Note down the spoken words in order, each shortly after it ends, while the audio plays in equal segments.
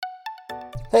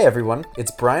Hey everyone,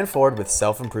 it's Brian Ford with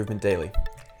Self Improvement Daily.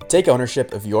 Take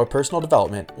ownership of your personal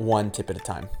development one tip at a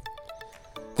time.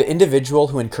 The individual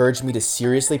who encouraged me to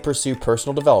seriously pursue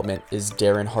personal development is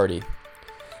Darren Hardy.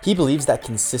 He believes that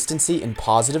consistency in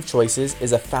positive choices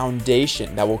is a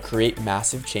foundation that will create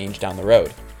massive change down the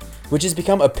road, which has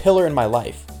become a pillar in my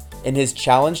life, and his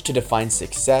challenge to define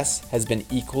success has been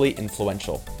equally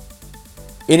influential.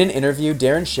 In an interview,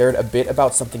 Darren shared a bit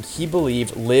about something he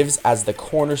believed lives as the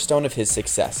cornerstone of his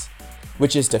success,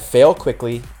 which is to fail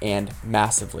quickly and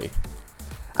massively.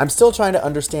 I'm still trying to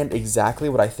understand exactly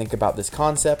what I think about this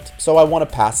concept, so I want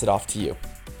to pass it off to you.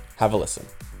 Have a listen.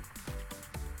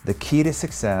 The key to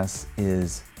success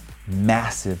is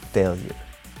massive failure.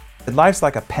 Life's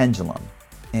like a pendulum,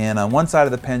 and on one side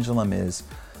of the pendulum is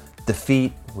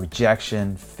defeat,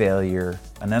 rejection, failure,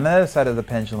 and on the other side of the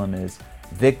pendulum is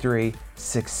victory,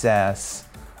 success,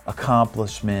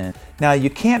 accomplishment. Now, you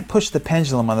can't push the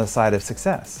pendulum on the side of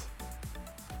success,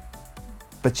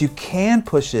 but you can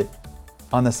push it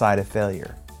on the side of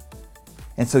failure.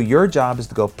 And so your job is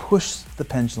to go push the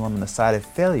pendulum on the side of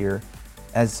failure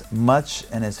as much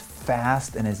and as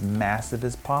fast and as massive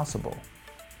as possible.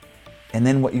 And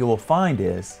then what you will find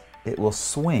is it will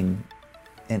swing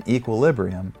in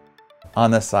equilibrium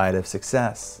on the side of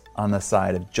success, on the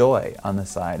side of joy, on the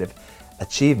side of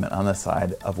achievement, on the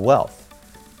side of wealth.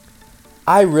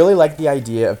 I really like the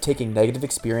idea of taking negative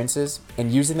experiences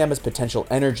and using them as potential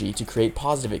energy to create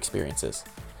positive experiences.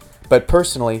 But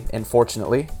personally, and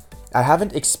fortunately, I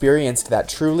haven't experienced that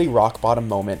truly rock bottom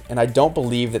moment, and I don't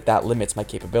believe that limits my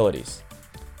capabilities.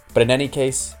 But in any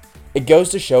case, it goes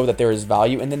to show that there is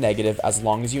value in the negative as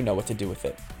long as you know what to do with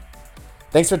it.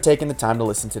 Thanks for taking the time to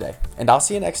listen today, and I'll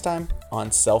see you next time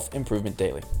on Self Improvement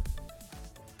Daily.